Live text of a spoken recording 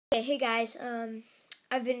Hey guys,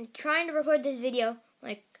 I've been trying to record this video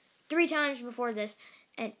like 3 times before this,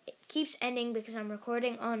 and it keeps ending because I'm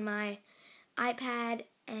recording on my iPad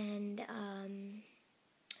and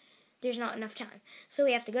there's not enough time. So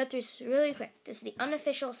we have to go through this really quick. This is the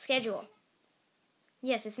unofficial schedule.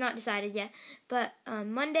 Yes, it's not decided yet, but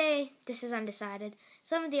Monday, this is undecided.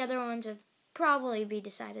 Some of the other ones will probably be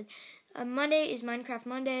decided. Monday is Minecraft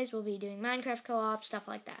Mondays. We'll be doing Minecraft co-op, stuff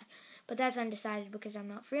like that. But that's undecided because I'm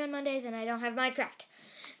not free on Mondays and I don't have Minecraft.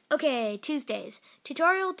 Okay, Tuesdays.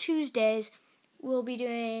 Tutorial Tuesdays, we'll be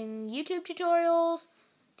doing YouTube tutorials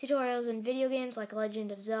in video games like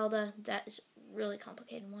Legend of Zelda. That is a really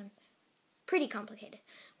complicated one. Pretty complicated.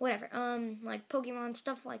 Whatever. Like Pokemon,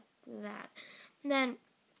 stuff like that. And then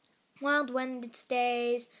Wild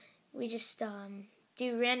Wednesdays, we just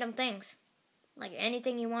do random things. Like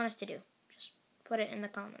anything you want us to do. Put it in the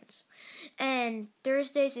comments. And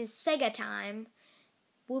Thursdays is Sega time.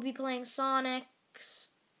 We'll be playing Sonic,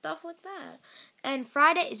 stuff like that. And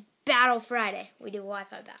Friday is Battle Friday. We do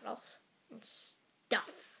Wi-Fi battles and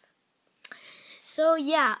stuff. So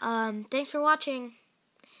yeah, thanks for watching.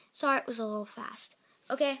 Sorry it was a little fast.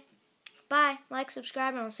 Okay, bye. Like,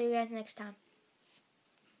 subscribe, and I'll see you guys next time.